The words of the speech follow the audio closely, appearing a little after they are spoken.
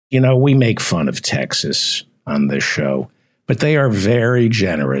we make fun of Texas on this show, but they are very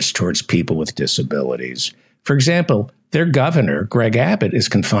generous towards people with disabilities. For example, their governor, Greg Abbott, is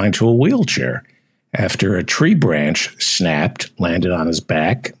confined to a wheelchair after a tree branch snapped, landed on his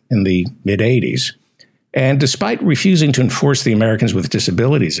back in the mid-'80s. And despite refusing to enforce the Americans with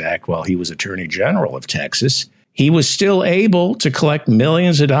Disabilities Act while he was Attorney General of Texas, he was still able to collect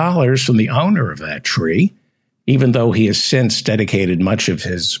millions of dollars from the owner of that tree, even though he has since dedicated much of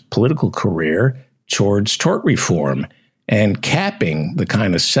his political career towards tort reform and capping the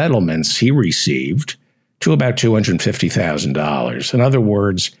kind of settlements he received to about $250,000. In other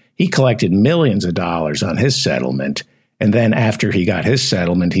words, he collected millions of dollars on his settlement, and then after he got his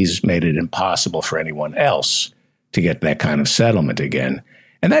settlement, he's made it impossible for anyone else to get that kind of settlement again.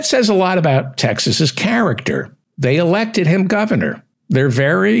 And that says a lot about Texas's character. They elected him governor. They're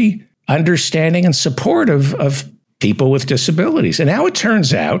very understanding and supportive of people with disabilities. And now it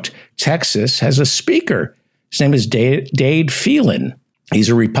turns out Texas has a speaker. His name is Dade Phelan. He's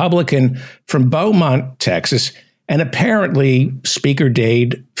a Republican from Beaumont, Texas. And apparently, Speaker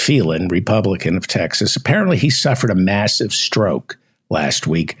Dade Phelan, Republican of Texas, apparently he suffered a massive stroke last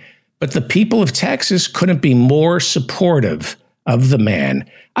week. But the people of Texas couldn't be more supportive of the man.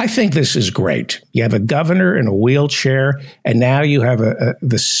 I think this is great. You have a governor in a wheelchair, and now you have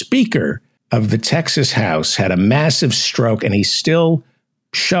the Speaker of the Texas House had a massive stroke, and he's still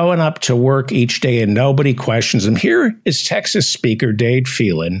showing up to work each day, and nobody questions him. Here is Texas Speaker Dade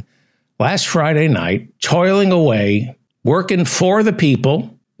Phelan last Friday night, toiling away, working for the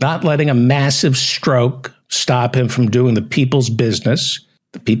people, not letting a massive stroke stop him from doing the people's business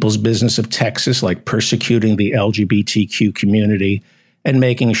of Texas, like persecuting the LGBTQ community and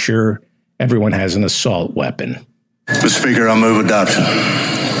making sure everyone has an assault weapon. Mr. Speaker, I move adoption.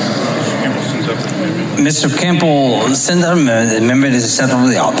 Mr. Campbell sends out the amendment is acceptable to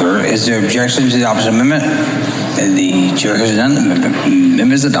the author. Is there objection to the opposite amendment? The chair has done. The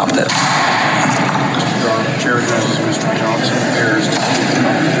amendment is adopted.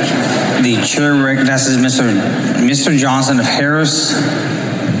 The chair recognizes Mr. Johnson of Harris.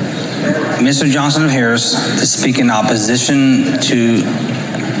 Mr. Johnson of Harris to speak in opposition to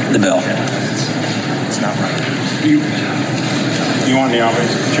the bill. It's not right. You want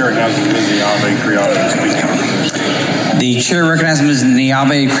Niabe? Chair recognizes Ms. Niabe Criado to speak in opposition. The chair recognizes Ms.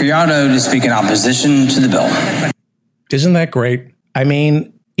 Niabe Criado to speak in opposition to the bill. Isn't that great? I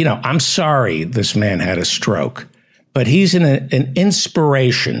mean, I'm sorry this man had a stroke, but he's an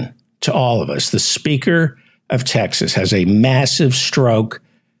inspiration to all of us. The Speaker of Texas has a massive stroke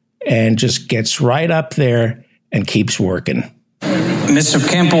and just gets right up there and keeps working. Mr.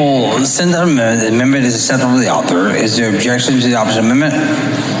 Campbell sends out the amendment is acceptable to the author. Is there objection to the opposite amendment?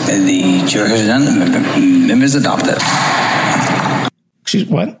 The chair has done. The amendment is adopted. Excuse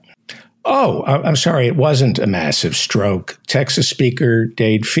what? Oh, I'm sorry. It wasn't a massive stroke. Texas Speaker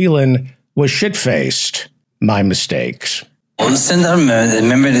Dade Phelan was shit-faced. My mistakes. Send out the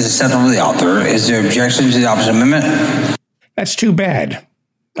amendment is acceptable to the author. Is there objection to the opposite amendment? That's too bad.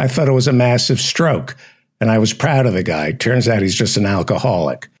 I thought it was a massive stroke, and I was proud of the guy. Turns out he's just an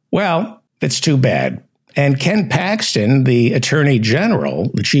alcoholic. Well, it's too bad. And Ken Paxton, the Attorney General,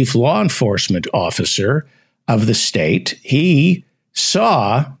 the Chief Law Enforcement Officer of the state, he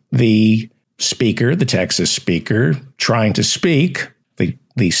saw the speaker, the Texas speaker, trying to speak,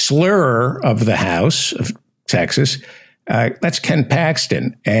 the slur of the House of Texas. That's Ken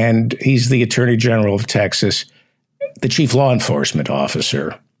Paxton, and he's the Attorney General of Texas, the Chief Law Enforcement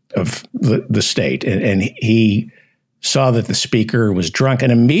Officer of the state. And he saw that the speaker was drunk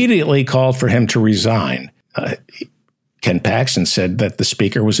and immediately called for him to resign. Ken Paxton said that the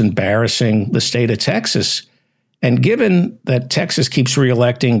speaker was embarrassing the state of Texas. And given that Texas keeps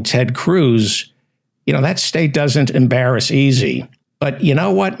reelecting Ted Cruz, that state doesn't embarrass easy. But you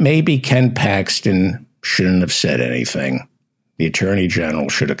know what? Maybe Ken Paxton shouldn't have said anything. The Attorney General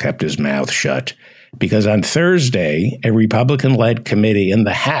should have kept his mouth shut. Because on Thursday, a Republican-led committee in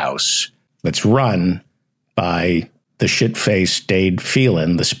the House that's run by the shit-faced Dade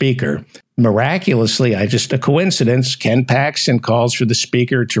Phelan, the speaker, miraculously, just a coincidence, Ken Paxton calls for the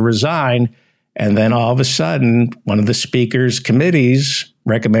speaker to resign, and then all of a sudden, one of the speaker's committees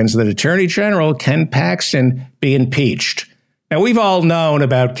recommends that Attorney General Ken Paxton be impeached. Now, we've all known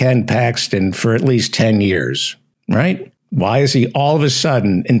about Ken Paxton for at least 10 years, right? Why is he all of a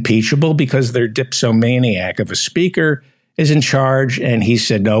sudden impeachable? Because their dipsomaniac of a speaker is in charge, and he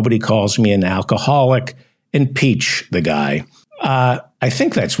said, nobody calls me an alcoholic. Impeach the guy. I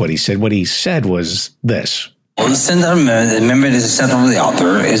think that's what he said. What he said was this. Send out the amendment is acceptable to the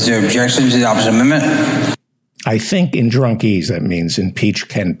author. Is there objection to the opposite amendment? I think in drunkese, that means impeach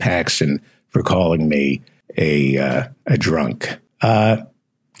Ken Paxton for calling me a drunk. Can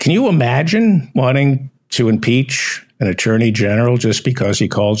you imagine wanting to impeach an attorney general just because he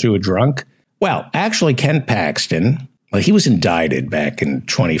called you a drunk? Well, actually, Ken Paxton, he was indicted back in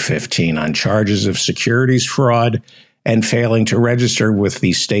 2015 on charges of securities fraud and failing to register with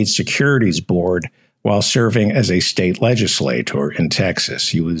the state securities board while serving as a state legislator in Texas.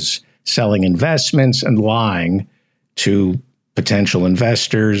 He was selling investments and lying to potential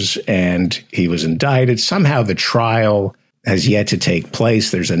investors, and he was indicted. Somehow the trial has yet to take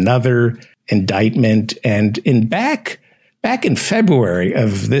place. There's another indictment. And back in February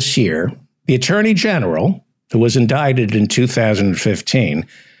of this year, the Attorney General, who was indicted in 2015,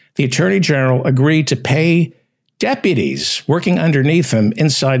 the Attorney General agreed to pay deputies working underneath him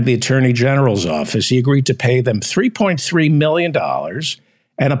inside the Attorney General's office. He agreed to pay them $3.3 million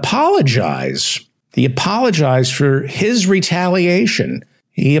and apologize. He apologized for his retaliation.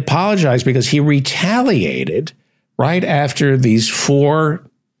 He apologized because he retaliated right after these 4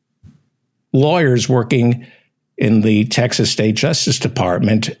 lawyers working in the Texas State Justice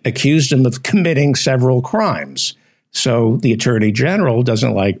Department accused him of committing several crimes. So the Attorney General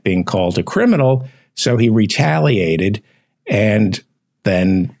doesn't like being called a criminal, so he retaliated, and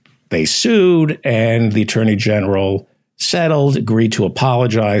then they sued, and the Attorney General settled, agreed to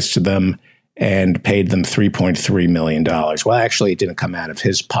apologize to them, and paid them $3.3 million. Well, actually, it didn't come out of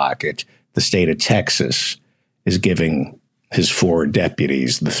his pocket. The state of Texas is giving his 4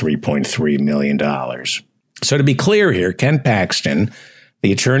 deputies the $3.3 million. So to be clear here, Ken Paxton,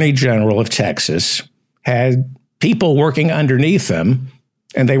 the Attorney General of Texas, had people working underneath him,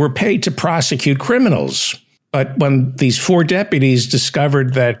 and they were paid to prosecute criminals. But when these 4 deputies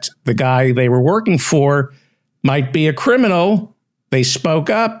discovered that the guy they were working for might be a criminal, they spoke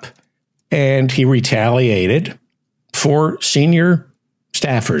up, and he retaliated. 4 senior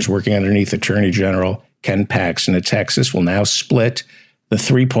staffers working underneath Attorney General Ken Paxton of Texas will now split the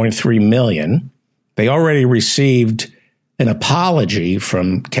 $3.3 million. They already received an apology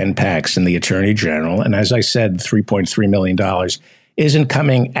from Ken Paxton, the Attorney General. And as I said, $3.3 million isn't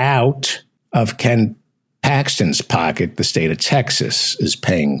coming out of Ken Paxton's pocket. The state of Texas is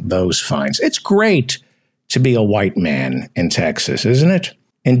paying those fines. It's great to be a white man in Texas, isn't it?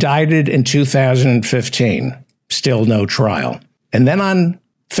 Indicted in 2015, still no trial. And then on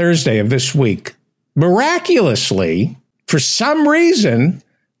Thursday of this week, miraculously, for some reason,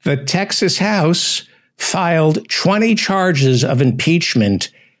 the Texas House filed 20 charges of impeachment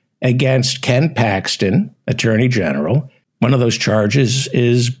against Ken Paxton, Attorney General. One of those charges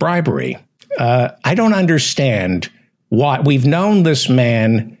is bribery. I don't understand why. We've known this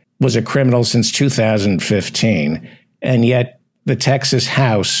man was a criminal since 2015, and yet the Texas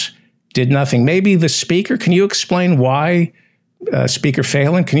House did nothing. Maybe the Speaker, can you explain why, Speaker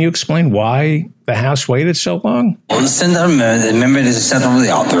Phelan, can you explain why the House waited so long? Well, the amendment is acceptable to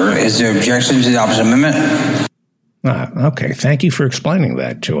the author. Is there objection to the opposite amendment? Okay. Thank you for explaining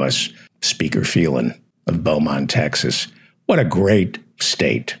that to us, Speaker Phelan of Beaumont, Texas. What a great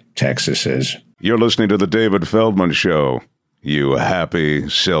state Texas is. You're listening to The David Feldman Show, you happy,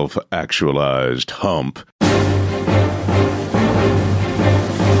 self-actualized hump.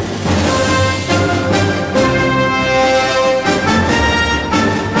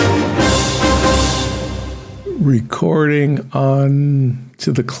 Recording on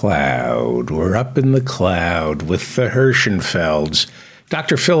to the cloud. We're up in the cloud with the Hirschenfelds.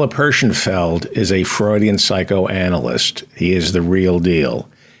 Dr. Philip Hirschenfeld is a Freudian psychoanalyst. He is the real deal.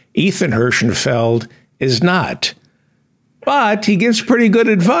 Ethan Hirschenfeld is not. But he gives pretty good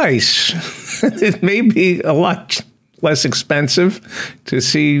advice. It may be a lot less expensive to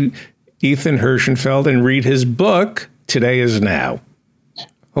see Ethan Hirschenfeld and read his book, Today is Now.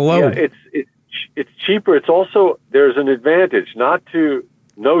 Hello. Yeah, it's cheaper. It's also, there's an advantage,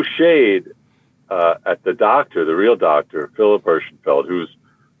 no shade at the doctor, the real doctor, Philip Hirschenfeld, who's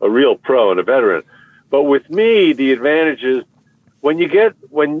a real pro and a veteran. But with me, the advantage is when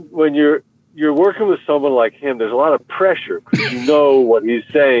you're working with someone like him, there's a lot of pressure because you know what he's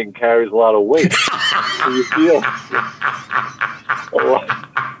saying carries a lot of weight. So you feel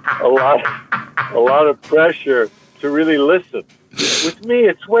a lot of pressure to really listen. With me,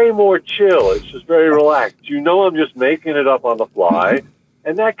 it's way more chill. It's just very relaxed. You know I'm just making it up on the fly,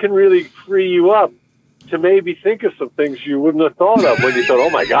 and that can really free you up to maybe think of some things you wouldn't have thought of when you thought, oh,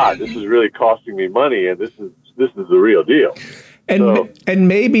 my God, this is really costing me money, and this is the real deal. And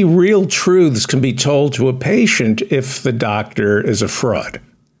maybe real truths can be told to a patient if the doctor is a fraud.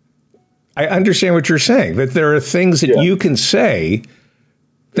 I understand what you're saying, that there are things that you can say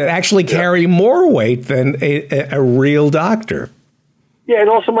that actually carry more weight than a real doctor. Yeah, and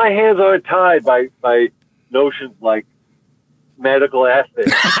also my hands aren't tied by notions like medical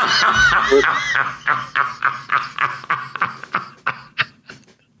ethics.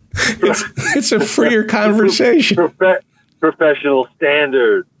 It's a freer conversation. Professional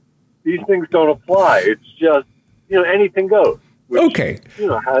standards. These things don't apply. It's just, anything goes. Which, okay.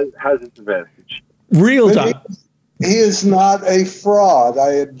 Has its advantage. Real doctor. He is not a fraud.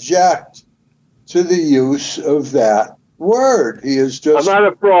 I object to the use of that word. He is just... I'm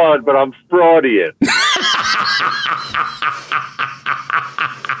not a fraud, but I'm fraudian.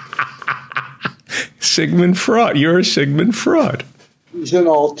 Sigmund Freud. You're a Sigmund Freud. He's an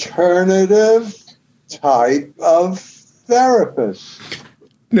alternative type of therapist.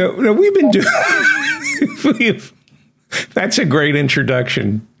 No, we've been doing... That's a great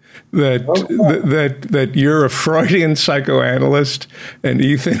introduction. That you're a Freudian psychoanalyst and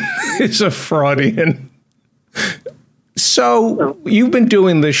Ethan is a Freudian. So you've been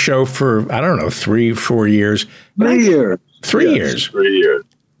doing this show for, 3-4 years. 3 years. 3 years. 3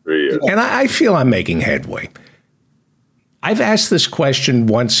 years. And I feel I'm making headway. I've asked this question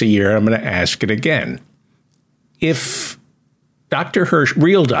once a year. I'm going to ask it again. If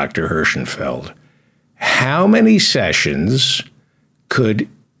real Dr. Hirschenfeld, how many sessions could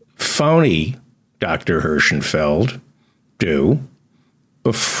phony Dr. Hirschenfeld do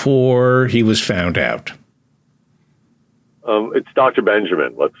before he was found out? It's Dr.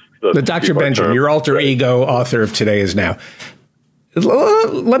 Benjamin. The Dr. Benjamin, your alter ego, author of Today Is Now.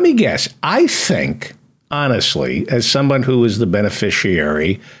 Let me guess. I think, honestly, as someone who is the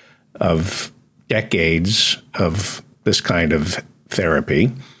beneficiary of decades of this kind of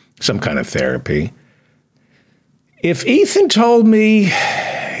therapy, some kind of therapy, if Ethan told me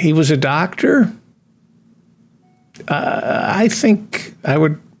he was a doctor, I think I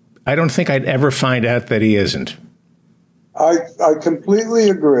would. I don't think I'd ever find out that he isn't. I completely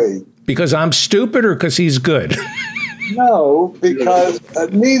agree. Because I'm stupid or because he's good? No, because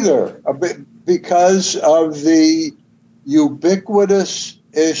neither. Because of the ubiquitous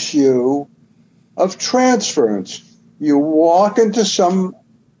issue of transference. You walk into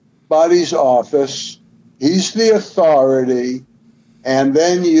somebody's office, he's the authority, and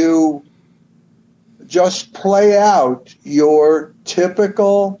then you just play out your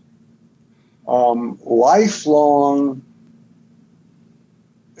typical lifelong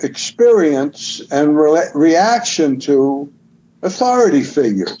experience and reaction to authority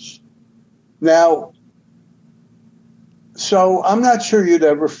figures. Now, so I'm not sure you'd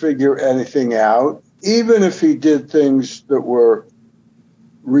ever figure anything out, even if he did things that were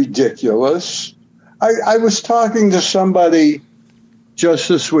ridiculous. I was talking to somebody just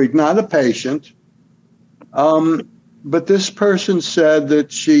this week, not a patient, but this person said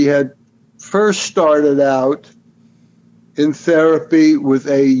that she had first started out in therapy with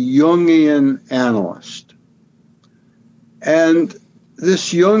a Jungian analyst. And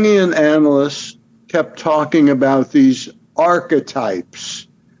this Jungian analyst kept talking about these archetypes.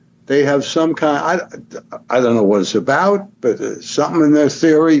 They have some kind, I don't know what it's about, but something in their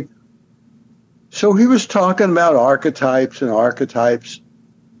theory. So he was talking about archetypes. And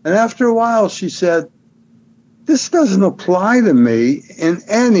after a while, she said, this doesn't apply to me in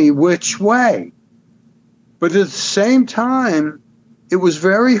any which way. But at the same time, it was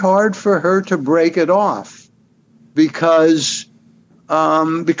very hard for her to break it off because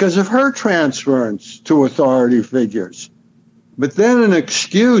of her transference to authority figures. But then an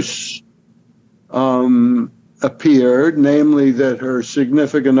excuse appeared, namely that her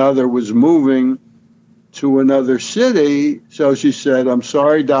significant other was moving to another city. So she said, I'm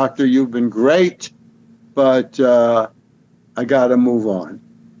sorry, doctor, you've been great, but I got to move on.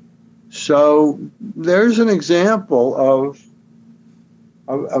 So there's an example of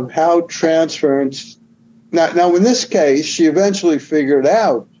how transference. Now, in this case, she eventually figured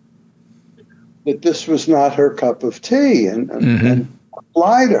out that this was not her cup of tea and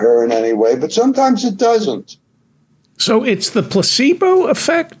apply to her in any way, but sometimes it doesn't. So it's the placebo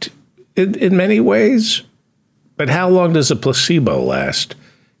effect in many ways, but how long does a placebo last,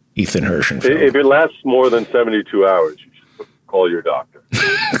 Ethan Hirschenfeld? If it lasts more than 72 hours, you should call your doctor.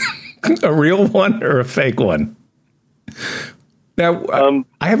 A real one or a fake one? Now,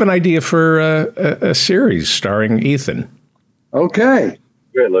 I have an idea for a series starring Ethan. Okay.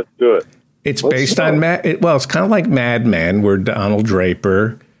 Great, let's do it. It's based on, it's kind of like Mad Men, where Donald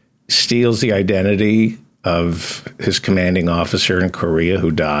Draper steals the identity of his commanding officer in Korea who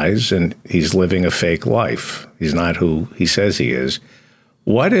dies, and he's living a fake life. He's not who he says he is.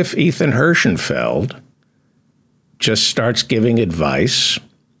 What if Ethan Hirschenfeld just starts giving advice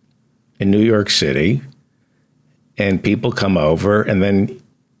in New York City, and people come over, and then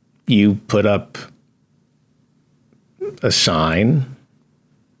you put up a sign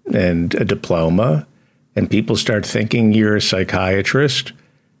and a diploma, and people start thinking you're a psychiatrist.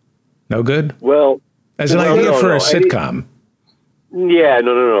 No good? Well, as an idea for a sitcom.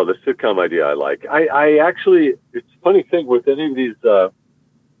 No. The sitcom idea I like. I actually, it's a funny thing with any of these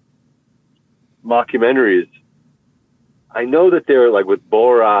mockumentaries. I know that they're like with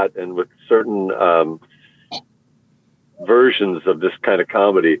Borat and with certain versions of this kind of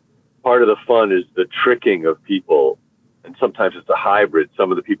comedy. Part of the fun is the tricking of people, and sometimes it's a hybrid.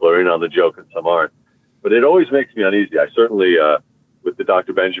 Some of the people are in on the joke and some aren't. But it always makes me uneasy. I certainly, with the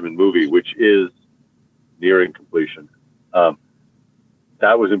Dr. Benjamin movie, which is nearing completion,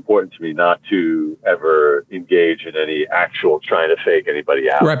 that was important to me not to ever engage in any actual trying to fake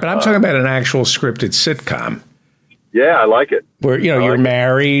anybody out. Right, but I'm talking about an actual scripted sitcom. Yeah, I like it. Where, you're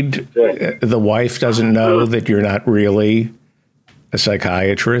married, the wife doesn't know that you're not really a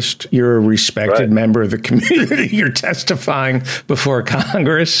psychiatrist. You're a respected member of the community. You're testifying before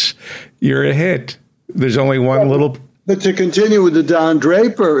Congress. You're a hit. There's only one little... But to continue with the Don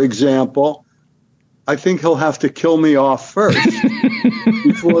Draper example, I think he'll have to kill me off first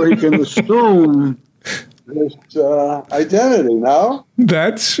before he can assume this identity, no?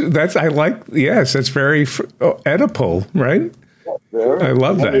 That's I like, yes, that's very Oedipal, right? I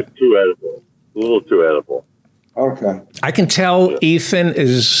love that. It's too Oedipal. A little too Oedipal. Okay. I can tell Ethan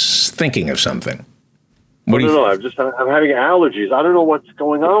is thinking of something. No, I'm having allergies. I don't know what's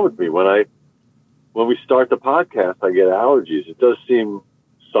going on with me. When we start the podcast, I get allergies. It does seem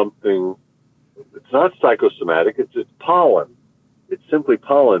something. It's not psychosomatic. It's pollen. It's simply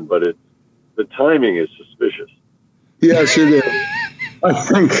pollen, but the timing is suspicious. Yes, it is.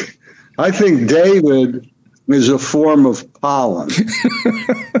 I think David is a form of pollen.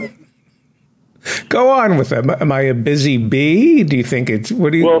 Go on with that. Am I a busy bee? Do you think it's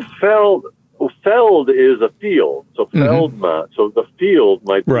what do you? Well, feld is a field, so Feldma. So the field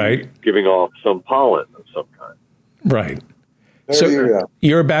might be giving off some pollen of some kind. Right. So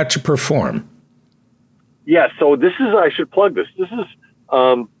you're about to perform. Yeah. So this is. I should plug this. This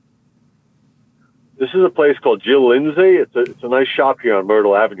is a place called Jill Lindsay. It's a nice shop here on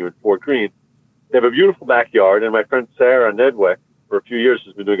Myrtle Avenue in Fort Greene. They have a beautiful backyard, and my friend Sarah Nedwick, for a few years,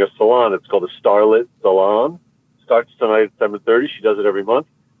 has been doing a salon. It's called the Starlit Salon. Starts tonight at 7:30. She does it every month.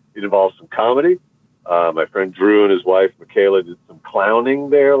 It involves some comedy. My friend Drew and his wife Michaela did some clowning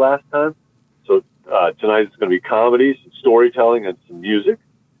there last time. So tonight it's going to be comedy, some storytelling, and some music.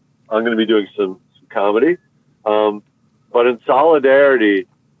 I'm going to be doing some comedy. But in solidarity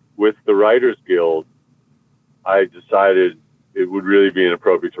with the Writers Guild, I decided it would really be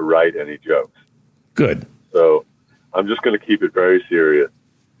inappropriate to write any jokes. Good. So I'm just going to keep it very serious.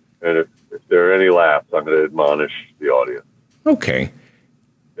 And if there are any laughs, I'm going to admonish the audience. Okay.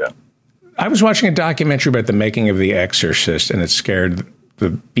 Yeah. I was watching a documentary about the making of The Exorcist, and it scared the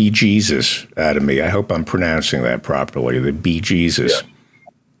bejesus out of me. I hope I'm pronouncing that properly, the bejesus. Yeah.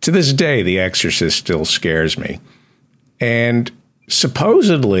 To this day, The Exorcist still scares me. And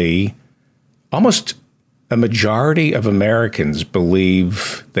supposedly, almost a majority of Americans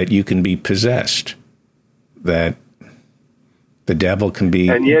believe that you can be possessed, that the devil can be...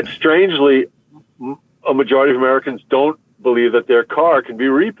 And yet, strangely, a majority of Americans don't believe that their car can be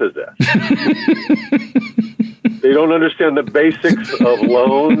repossessed. They don't understand the basics of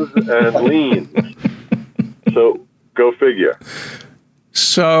loans and liens. So, go figure.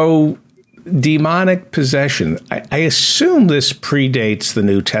 So, demonic possession, I assume this predates the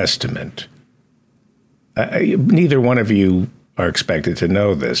New Testament. Neither one of you are expected to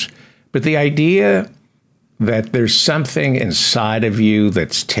know this, but the idea that there's something inside of you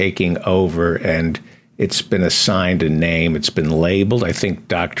that's taking over and it's been assigned a name, it's been labeled. I think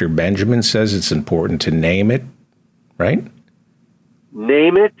Dr. Benjamin says it's important to name it, right?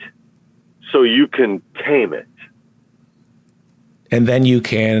 Name it so you can tame it. And then you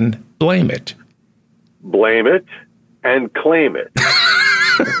can blame it. Blame it and claim it.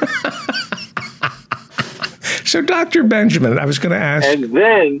 So, Dr. Benjamin, I was going to ask... And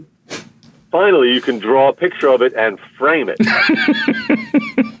then, finally, you can draw a picture of it and frame it.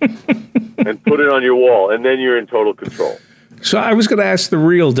 And put it on your wall, and then you're in total control. So I was going to ask the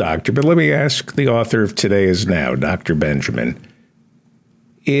real doctor, but let me ask the author of Today Is Now, Dr. Benjamin.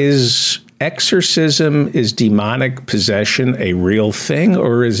 Is exorcism, is demonic possession a real thing,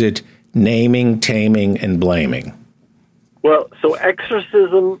 or is it naming, taming, and blaming? Well, so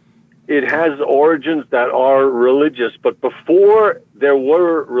exorcism it has origins that are religious, but before there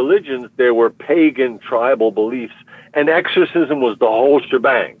were religions, there were pagan tribal beliefs, and exorcism was the whole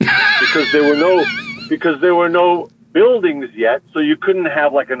shebang because there were no buildings yet, so you couldn't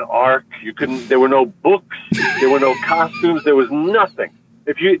have like an ark. There were no books, there were no costumes, there was nothing.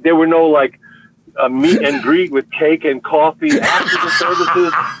 There were no like meet and greet with cake and coffee after the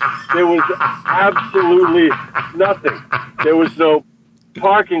services. There was absolutely nothing. There was no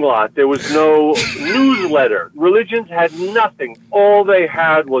parking lot. There was no newsletter. Religions had nothing. All they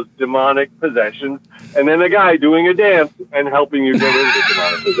had was demonic possession, and then a guy doing a dance and helping you get rid of the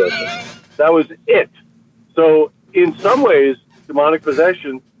demonic possession. That was it. So in some ways, demonic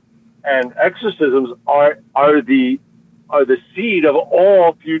possession and exorcisms are the seed of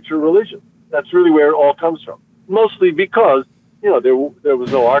all future religions. That's really where it all comes from. Mostly because there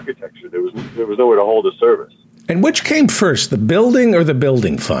was no architecture. There was nowhere to hold a service. And which came first, the building or the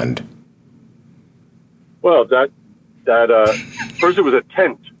building fund? Well, that first it was a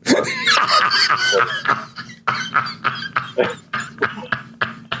tent.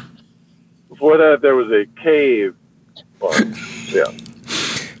 Before that, there was a cave fund. Yeah.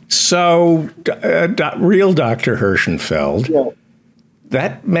 So, real Dr. Herschenfeld,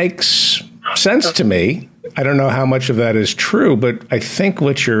 that makes sense to me. I don't know how much of that is true, but I think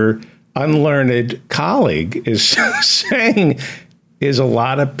what your unlearned colleague is saying is a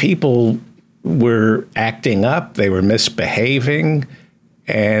lot of people were acting up, they were misbehaving,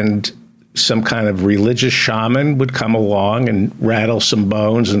 and some kind of religious shaman would come along and rattle some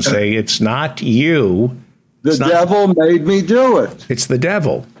bones and say, it's not you. The devil made me do it. It's the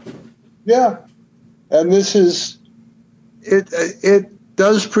devil. Yeah. And this is, it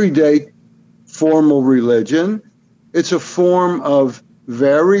does predate formal religion. It's a form of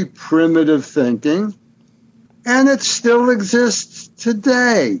very primitive thinking, and it still exists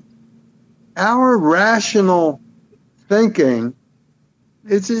today. Our rational thinking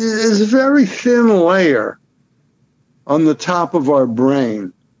is a very thin layer on the top of our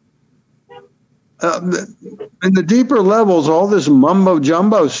brain. In the deeper levels, all this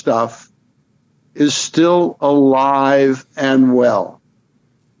mumbo-jumbo stuff is still alive and well.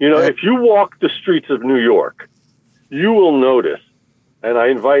 If you walk the streets of New York, you will notice, and I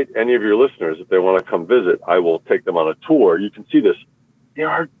invite any of your listeners, if they want to come visit, I will take them on a tour. You can see this. There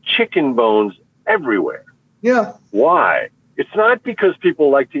are chicken bones everywhere. Yeah. Why? It's not because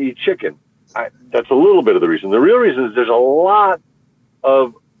people like to eat chicken. That's a little bit of the reason. The real reason is there's a lot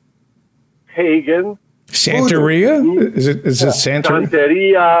of pagan Santeria? Is it Santeria?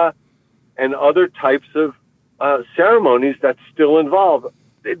 Santeria and other types of ceremonies that still involve.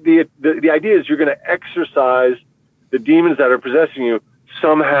 The idea is you're going to exorcise the demons that are possessing you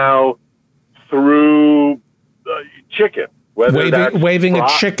somehow through chicken. Waving a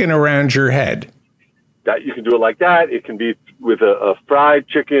chicken around your head. That you can do it like that. It can be with a fried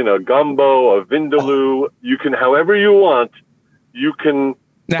chicken, a gumbo, a vindaloo. You can, however you want. You can.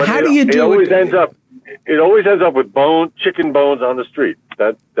 Now, how do you do it? It always ends up with chicken bones on the street.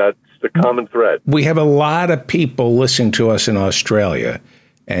 That's the common thread. We have a lot of people listening to us in Australia,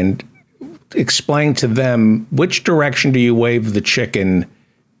 and explain to them, which direction do you wave the chicken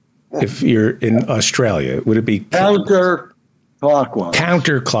if you're in Australia? Would it be counterclockwise?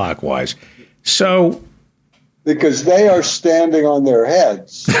 Counterclockwise. So, because they are standing on their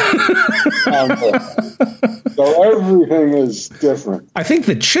heads. So everything is different. I think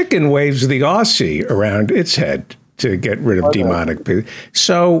the chicken waves the Aussie around its head to get rid of demonic people.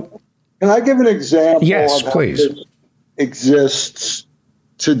 So, can I give an example? Yes, of how please. this exists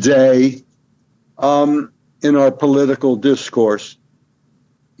today in our political discourse?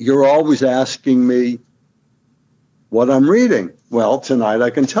 You're always asking me what I'm reading. Well, tonight I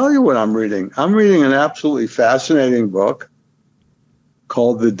can tell you what I'm reading. I'm reading an absolutely fascinating book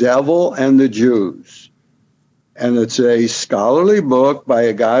called The Devil and the Jews. And it's a scholarly book by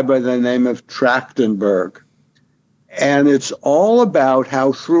a guy by the name of Trachtenberg. And it's all about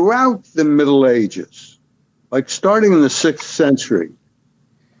how throughout the Middle Ages, like starting in the 6th century,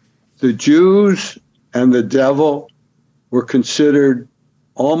 the Jews and the devil were considered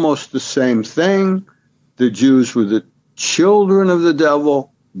almost the same thing. The Jews were the children of the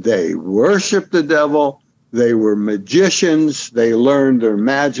devil. They worshiped the devil. They were magicians. They learned their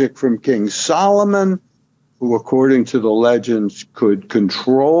magic from King Solomon, who, according to the legends, could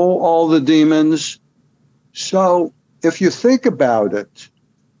control all the demons. So if you think about it,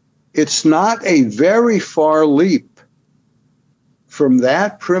 it's not a very far leap from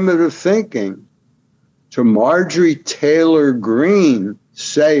that primitive thinking to Marjorie Taylor Greene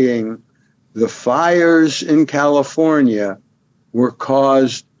saying the fires in California were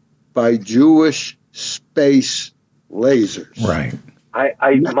caused by Jewish space lasers. Right.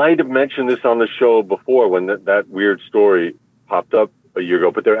 I might have mentioned this on the show before when that weird story popped up a year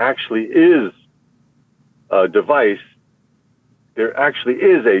ago, but there actually is a device. There actually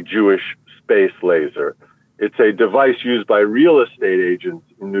is a Jewish space laser. It's a device used by real estate agents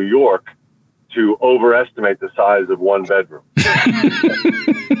in New York to overestimate the size of one bedroom.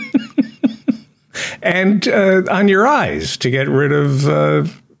 And on your eyes to get rid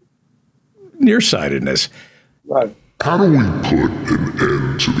of nearsightedness. Right. How do we put an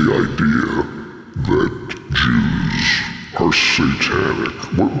end to the idea that Jews are satanic?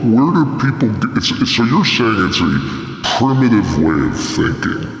 Where do people get... so you're saying it's a primitive way of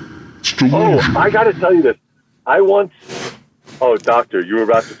thinking. It's delusional. I got to tell you this. I once... Oh, Doctor, you were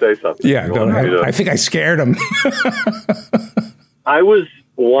about to say something. Yeah, go ahead. I think I scared him. I was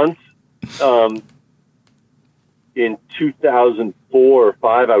once... in 2004 or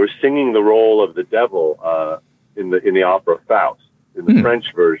 5, I was singing the role of the devil in the opera Faust, in the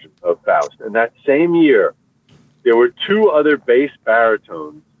French version of Faust. And that same year, there were 2 other bass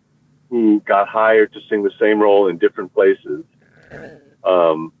baritones who got hired to sing the same role in different places.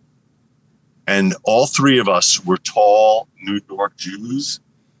 And all 3 of us were tall New York Jews.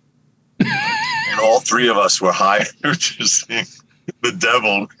 And all 3 of us were hired to sing the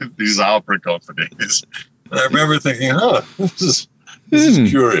devil with these opera companies. And I remember thinking, this is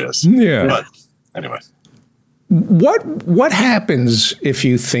curious. Yeah. But anyway. What happens if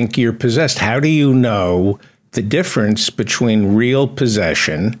you think you're possessed? How do you know the difference between real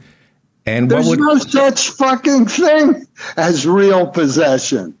possession and There's no such fucking thing as real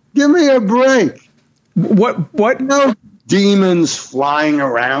possession. Give me a break. What? No demons flying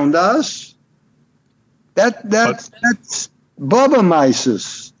around us. That's Bubba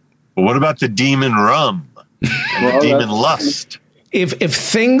Mises. But what about the demon rum and the demon lust? If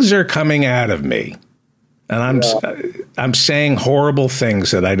things are coming out of me, and I'm saying horrible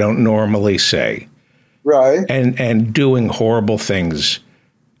things that I don't normally say, right, and doing horrible things,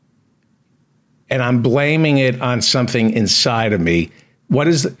 and I'm blaming it on something inside of me, what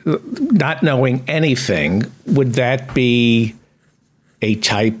is not knowing anything? Would that be a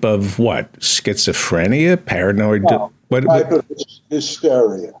type of what? Schizophrenia, paranoid? No, type of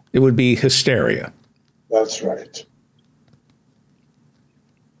hysteria. It would be hysteria. That's right.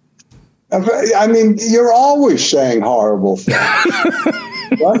 I mean, you're always saying horrible things.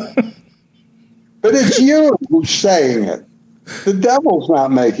 What? But it's you who's saying it. The devil's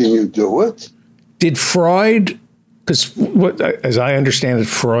not making you do it. Did Freud, because as I understand it,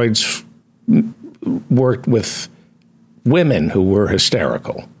 Freud's worked with women who were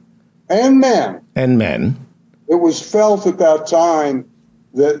hysterical. And men. And men. It was felt at that time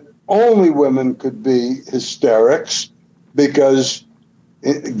that only women could be hysterics because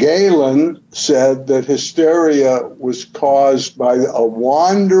Galen said that hysteria was caused by a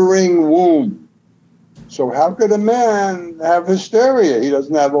wandering womb. So how could a man have hysteria? He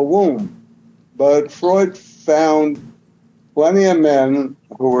doesn't have a womb. But Freud found plenty of men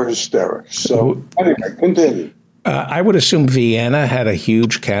who were hysterics. So anyway, continue. I would assume Vienna had a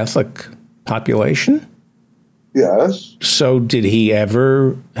huge Catholic population. Yes. So did he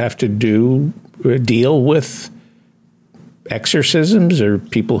ever have to deal with exorcisms or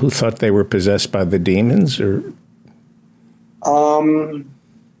people who thought they were possessed by the demons? Or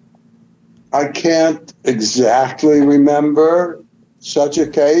I can't exactly remember such a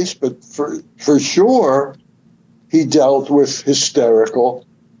case, but for sure he dealt with hysterical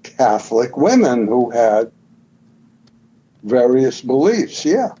Catholic women who had various beliefs.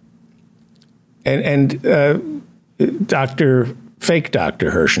 Yeah. And fake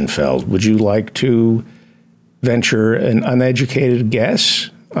Dr. Hirschenfeld, would you like to venture an uneducated guess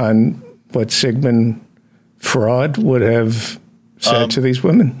on what Sigmund Freud would have said to these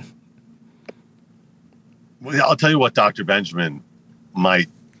women? Well, I'll tell you what Dr. Benjamin might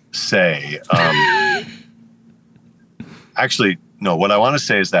say. Actually, no, what I want to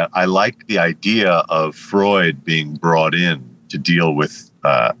say is that I like the idea of Freud being brought in to deal with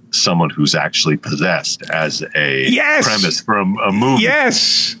someone who's actually possessed as a premise for a movie.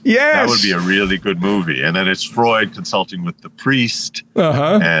 Yes. That would be a really good movie. And then it's Freud consulting with the priest.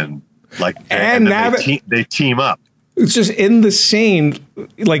 And they team up. It's just in the scene,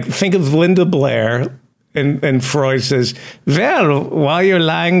 like think of Linda Blair and Freud says, well, while you're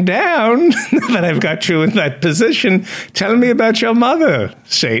lying down, that I've got you in that position, tell me about your mother,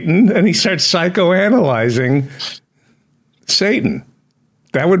 Satan. And he starts psychoanalyzing Satan.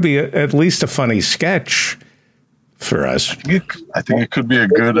 That would be at least a funny sketch for us. I think it could be a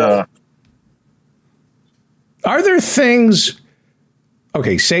good... Are there things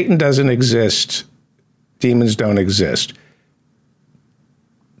okay, Satan doesn't exist, demons don't exist.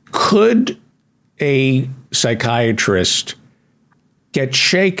 Could a psychiatrist get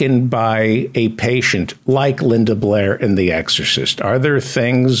shaken by a patient like Linda Blair in The Exorcist? Are there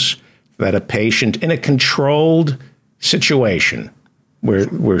things that a patient in a controlled situation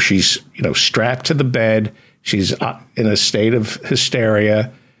where she's, strapped to the bed, she's in a state of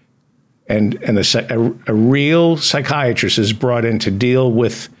hysteria, and a real psychiatrist is brought in to deal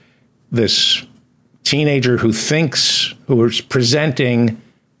with this teenager who is presenting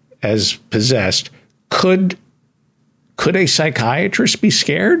as possessed, could a psychiatrist be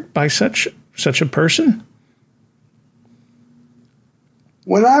scared by such a person?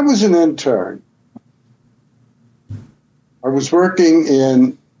 When I was an intern, I was working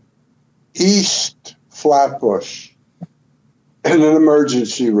in East Flatbush in an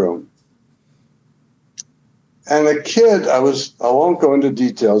emergency room. And a kid, I won't go into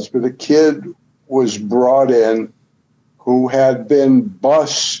details, but a kid was brought in who had been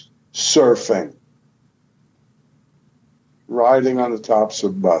bus surfing, riding on the tops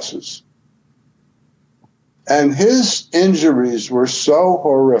of buses. And his injuries were so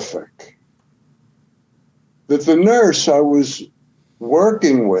horrific that the nurse I was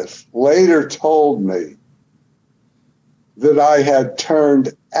working with later told me that I had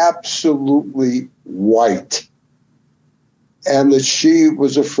turned absolutely white and that she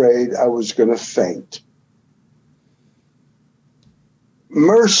was afraid I was going to faint.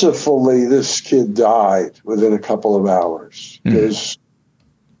 Mercifully, this kid died within a couple of hours because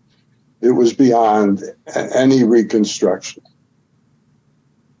it was beyond any reconstruction.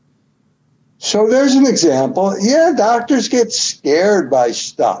 So there's an example. Yeah, doctors get scared by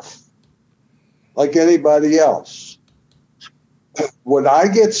stuff like anybody else. Would I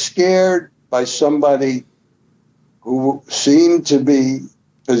get scared by somebody who seemed to be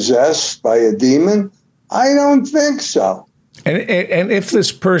possessed by a demon? I don't think so. And if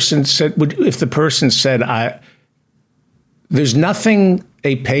this person said, there's nothing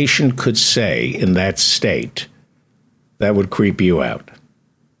a patient could say in that state that would creep you out.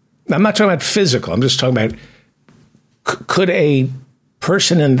 I'm not talking about physical. I'm just talking about, could a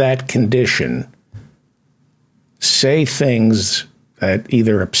person in that condition say things that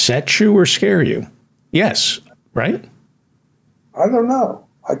either upset you or scare you? Yes, right? I don't know.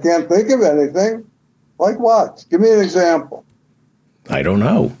 I can't think of anything. Like what? Give me an example. I don't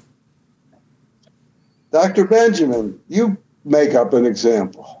know. Dr. Benjamin, you make up an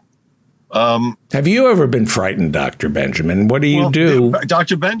example. Have you ever been frightened, Dr. Benjamin? What do you do?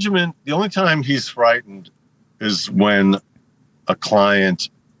 Dr. Benjamin, the only time he's frightened is when a client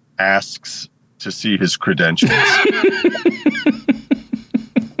asks to see his credentials.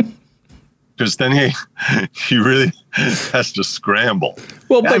 Because then he really has to scramble.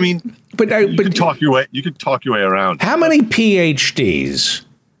 Well, but you could talk your way around. How many PhDs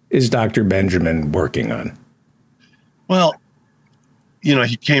is Dr. Benjamin working on? Well,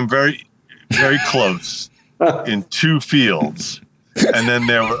 he came very, very close in 2 fields, and then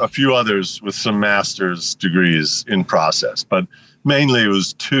there were a few others with some master's degrees in process, but mainly it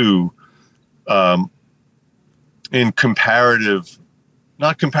was 2 in comparative.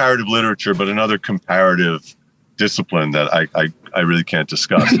 Not comparative literature, but another comparative discipline that I really can't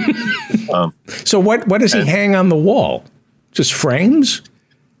discuss. So what does he hang on the wall? Just frames?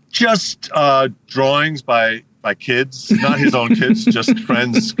 Just drawings by kids, not his own kids, just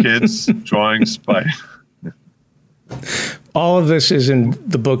friends' kids, drawings by... All of this is in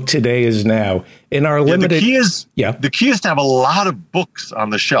the book Today Is Now. In our limited... The key is to have a lot of books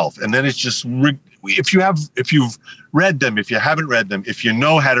on the shelf, and then it's just... If you've read them, if you haven't read them, if you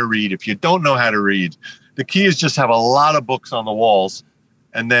know how to read, if you don't know how to read, the key is just have a lot of books on the walls,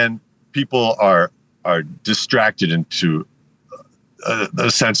 and then people are distracted into a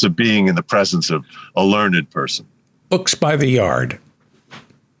sense of being in the presence of a learned person. Books by the yard.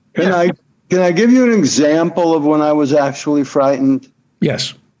 Can I give you an example of when I was actually frightened?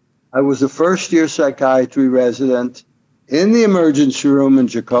 Yes. I was a first-year psychiatry resident in the emergency room in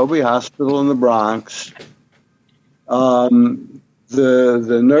Jacoby Hospital in the Bronx.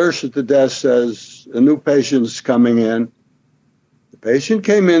 The nurse at the desk says, a new patient's coming in. The patient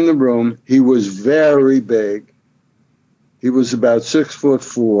came in the room. He was very big. He was about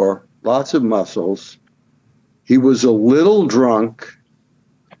 6'4", lots of muscles. He was a little drunk.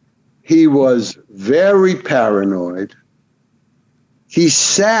 He was very paranoid. He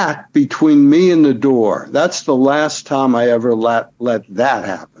sat between me and the door. That's the last time I ever let that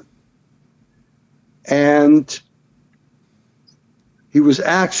happen. And he was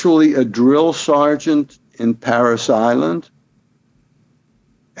actually a drill sergeant in Parris Island.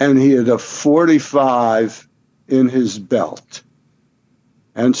 and he had a 45 in his belt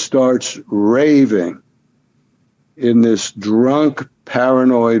and starts raving in this drunk,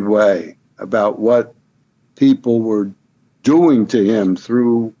 paranoid way about what people were doing to him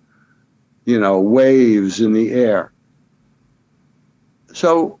through, waves in the air.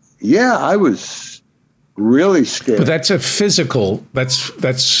 So, yeah, I was really scared. But that's a physical, that's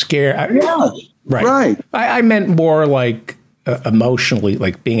scare. Yeah, right. I meant more like emotionally,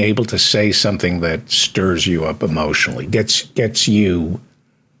 like being able to say something that stirs you up emotionally, gets you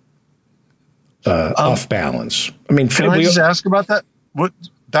off balance. I mean, can I just ask about that? What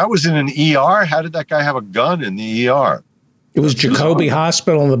that was in an ER? How did that guy have a gun in the ER? It was Jacobi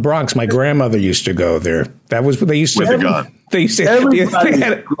Hospital in the Bronx. My grandmother used to go there. That was what they used to. With a gun. They used to.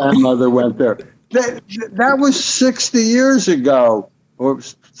 Everybody's grandmother went there. That was 60 years ago or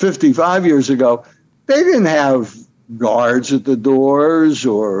 55 years ago. They didn't have guards at the doors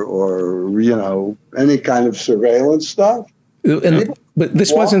or any kind of surveillance stuff. But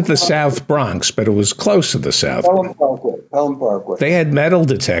this wasn't the South Bronx, but it was close to the South. Pelham Parkway. They had metal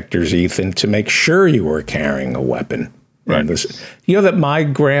detectors, Ethan, to make sure you were carrying a weapon. Right. You know that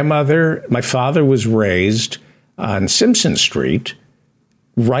my father was raised on Simpson Street,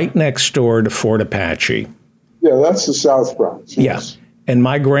 right next door to Fort Apache. Yeah, that's the South Bronx. Yes. Yeah. And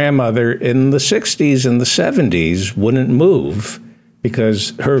my grandmother in the 60s and the 70s wouldn't move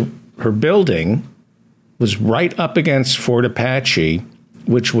because her building was right up against Fort Apache,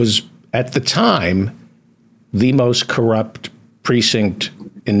 which was at the time the most corrupt precinct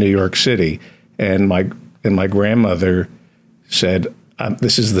in New York City. And my grandmother said,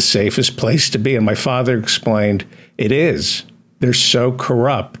 this is the safest place to be. And my father explained, it is. They're so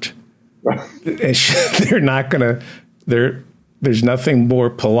corrupt. They're not going to, there's nothing more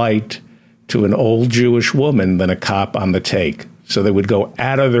polite to an old Jewish woman than a cop on the take. So they would go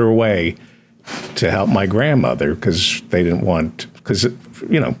out of their way to help my grandmother because they didn't want, because,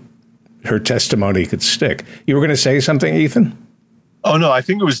 her testimony could stick. You were going to say something, Ethan? Oh, no, I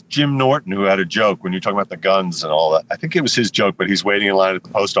think it was Jim Norton who had a joke when you're talking about the guns and all that. I think it was his joke, but he's waiting in line at the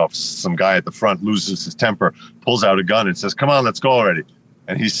post office. Some guy at the front loses his temper, pulls out a gun and says, come on, let's go already.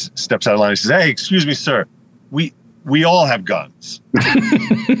 And he steps out of line and says, hey, excuse me, sir. We all have guns.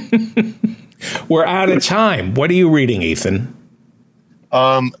 We're out of time. What are you reading, Ethan?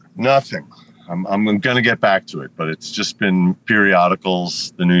 Nothing. I'm going to get back to it, but it's just been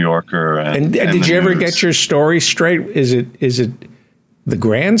periodicals, The New Yorker. And did you ever get your story straight? Is it the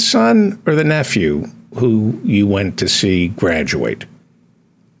grandson or the nephew who you went to see graduate?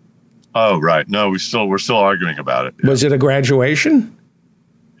 Oh, right. No, we're still arguing about it. Was it a graduation?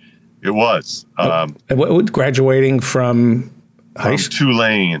 It was. What graduating from high school?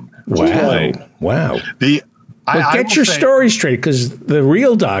 Tulane. Wow. Tulane. Wow. I get your story straight, because the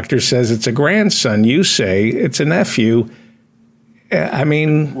real doctor says it's a grandson. You say it's a nephew. I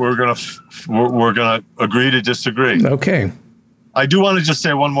mean, we're gonna agree to disagree. Okay. I do want to just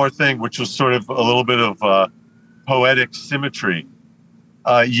say one more thing, which was sort of a little bit of poetic symmetry.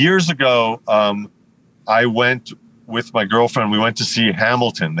 Years ago, I went with my girlfriend. We went to see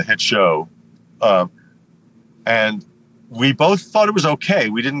Hamilton, the hit show, and we both thought it was okay.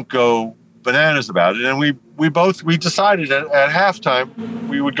 We didn't go bananas about it, and we decided at halftime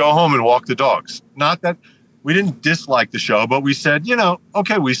we would go home and walk the dogs. Not that we didn't dislike the show, but we said,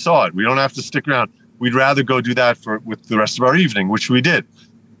 okay, we saw it. We don't have to stick around. We'd rather go do that with the rest of our evening, which we did.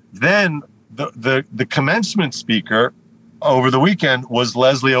 Then the commencement speaker over the weekend was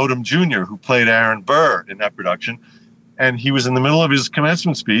Leslie Odom Jr., who played Aaron Burr in that production, and he was in the middle of his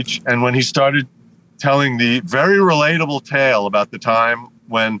commencement speech, and when he started telling the very relatable tale about the time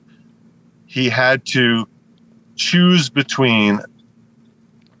when he had to choose between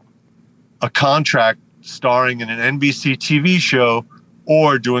a contract starring in an NBC TV show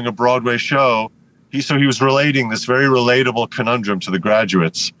or doing a Broadway show, he was relating this very relatable conundrum to the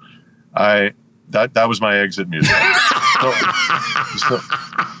graduates. That was my exit music.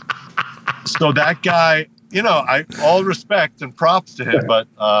 So that guy, all respect and props to him, but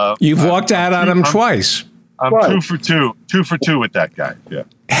you've walked out on him twice. I'm 2 for 2 with that guy. Yeah.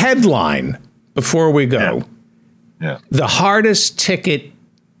 Headline before we go. Yeah. The hardest ticket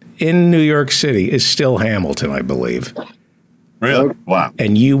in New York City is still Hamilton, I believe. Really? Wow.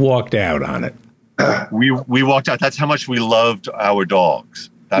 And you walked out on it. We walked out. That's how much we loved our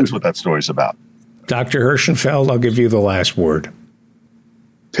dogs. That's what that story's about. Dr. Hirschenfeld, I'll give you the last word.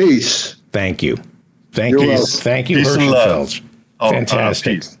 Peace. Thank you. Thank You're you. welcome. Thank you, Peace and Hirschenfeld. love.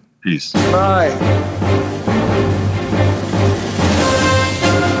 Fantastic. Peace. Bye.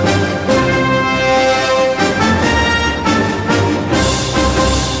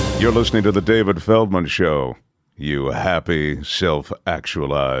 You're listening to The David Feldman Show, you happy,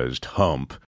 self-actualized hump.